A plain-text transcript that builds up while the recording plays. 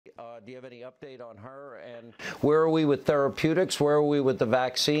Do you have any update on her? And where are we with therapeutics? Where are we with the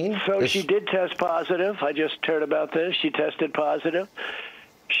vaccine? So she did test positive. I just heard about this. She tested positive.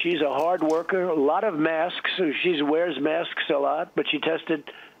 She's a hard worker, a lot of masks. She wears masks a lot, but she tested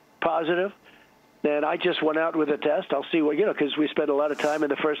positive. And I just went out with a test. I'll see what, because we spent a lot of time,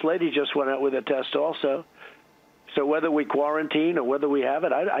 and the First Lady just went out with a test also. So whether we quarantine or whether we have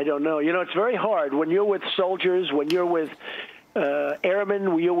it, I don't know. It's very hard when you're with soldiers, when you're with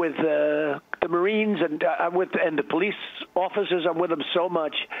airmen, when you're with the Marines, and and the police officers. I'm with them so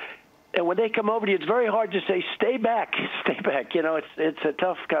much. And when they come over to you, it's very hard to say, stay back, stay back. It's a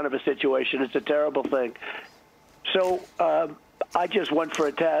tough kind of a situation. It's a terrible thing. So I just went for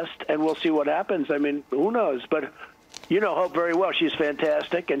a test, and we'll see what happens. I mean, who knows? But you know Hope very well. She's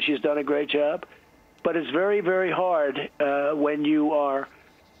fantastic, and she's done a great job. But it's very, very hard when you are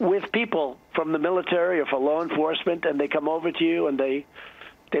with people from the military or from law enforcement, and they come over to you, and they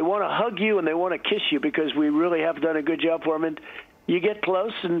want to hug you, and they want to kiss you because we really have done a good job for them. And you get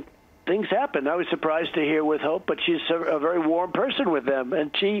close, and things happen. I was surprised to hear with Hope, but she's a very warm person with them,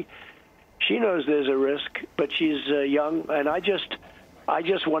 and she knows there's a risk, but she's young. And I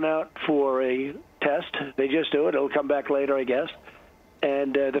just went out for a test. They just do it. It'll come back later, I guess.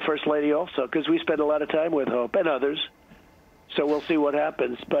 And the First Lady also, because we spend a lot of time with Hope and others. So we'll see what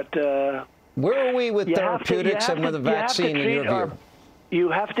happens. But where are we with therapeutics and with the vaccine in your view? You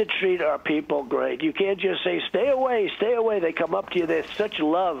have to treat our people great. You can't just say, stay away, stay away. They come up to you. There's such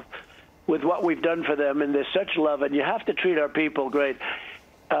love with what we've done for them, and there's such love, and you have to treat our people great.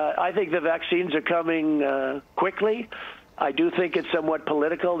 I think the vaccines are coming quickly. I do think it's somewhat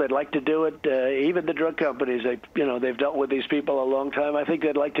political. They'd like to do it. Even the drug companies, they've dealt with these people a long time. I think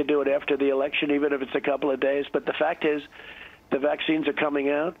they'd like to do it after the election, even if it's a couple of days. But the fact is, the vaccines are coming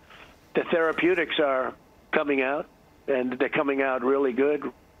out. The therapeutics are coming out, and they're coming out really good.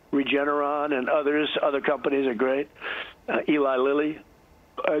 Regeneron and other companies are great. Eli Lilly.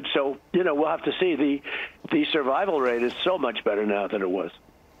 So, we'll have to see. The survival rate is so much better now than it was.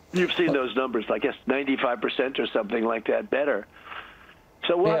 You've seen those numbers, I guess 95% or something like that better.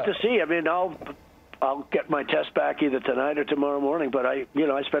 So we'll have to see. I mean, I'll get my test back either tonight or tomorrow morning. But I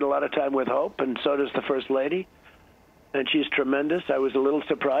spent a lot of time with Hope, and so does the First Lady, and she's tremendous. I was a little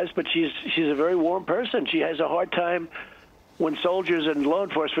surprised, but she's a very warm person. She has a hard time when soldiers and law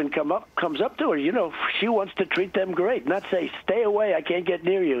enforcement comes up to her. She wants to treat them great, not say, stay away, I can't get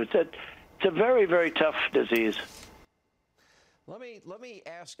near you. It's a very, very tough disease. Let me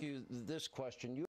ask you this question.